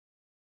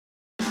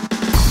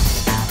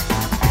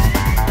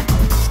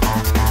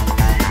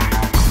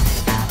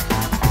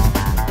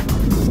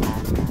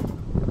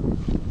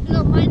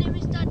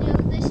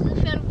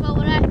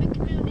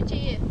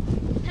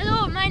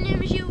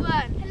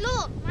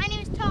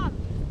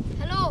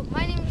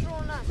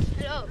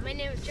My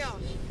name is Josh.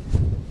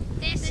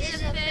 This is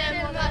a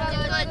film about the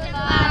good and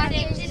bad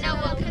things in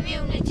our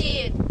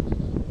community.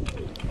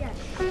 Yes.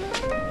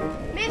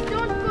 Miss,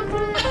 don't go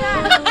through the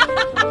sand.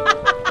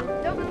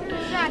 Don't go through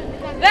the sand.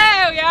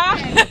 There we are.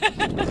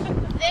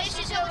 This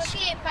is our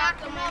skate park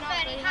and we're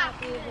very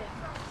happy with it.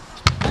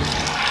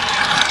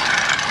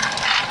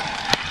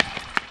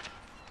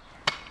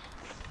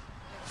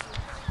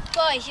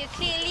 Boys, you're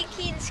clearly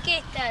keen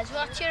skaters.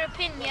 What's your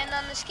opinion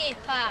on the skate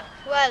park?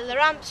 Well, the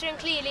ramps are in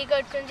clearly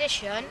good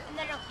condition. And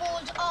there are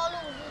holes all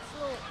over the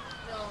floor.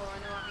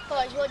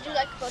 Boys, what do you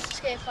like about the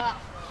skate park?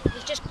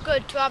 It's just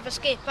good to have a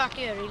skate park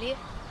here, really.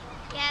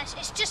 Yes,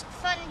 it's just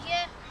fun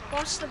here.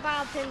 What's the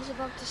bad things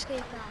about the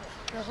skate park?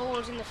 The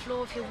holes in the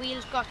floor. If your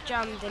wheels got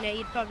jammed in it,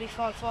 you'd probably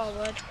fall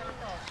forward.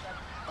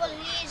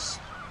 Bullies,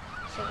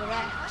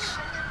 Cigarettes,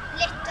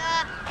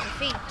 litter,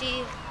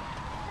 graffiti,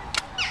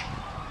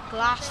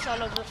 glass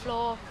all over the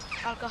floor,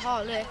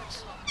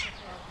 alcoholics.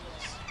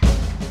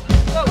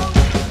 Go!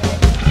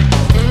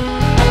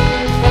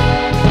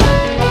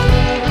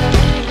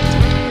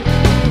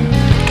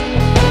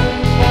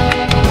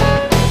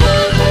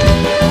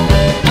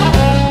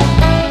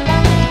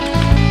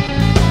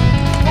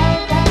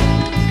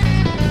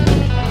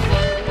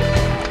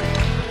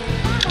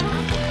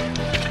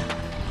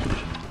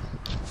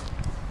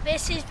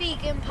 This is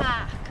Bigyn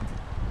Park.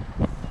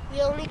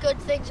 The only good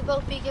things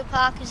about Bigyn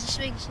Park is the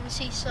swings and the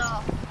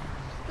seesaw.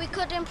 We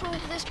could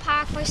improve this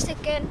park by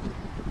sticking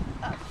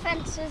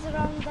fences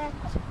around that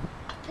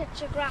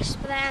pitch of grass,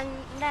 but then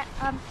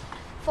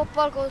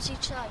football goes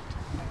each side.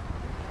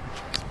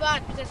 It's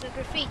bad because the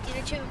graffiti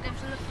and the chewing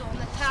gums on the floor and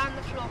the tar on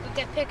the floor could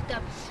get picked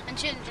up and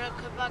children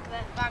could bang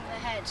their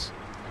heads.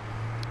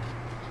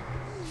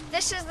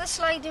 This is the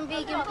slide in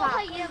Bigyn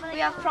Park. We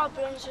have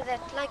problems with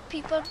it, like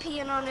people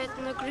peeing on it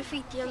and the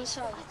graffiti on the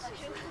sides.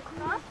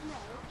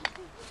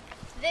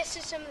 This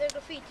is some of the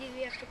graffiti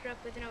we have to put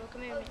up with in our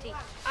community.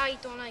 I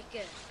don't like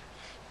it.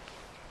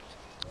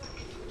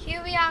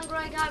 Here we are on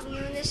Greg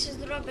Avenue and this is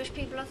the rubbish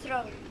people are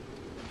throwing.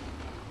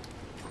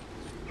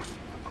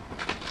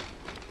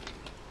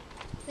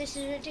 This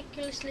is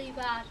ridiculously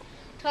bad.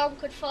 Tom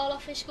could fall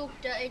off his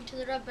scooter into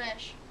the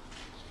rubbish.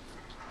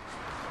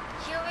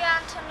 Here we are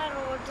on Tunnel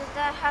Road.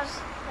 There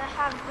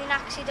have been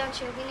accidents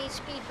here. We need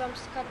speed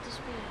bumps to cut the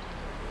speed.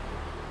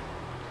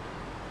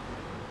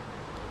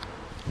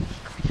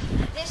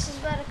 This is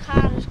where a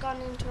car has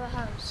gone into a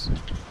house.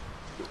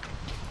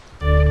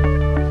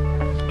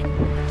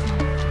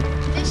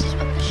 This is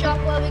the shop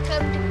where we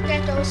come to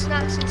get our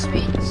snacks and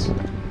sweets.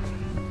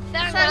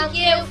 Thank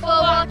you for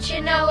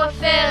watching our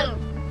film.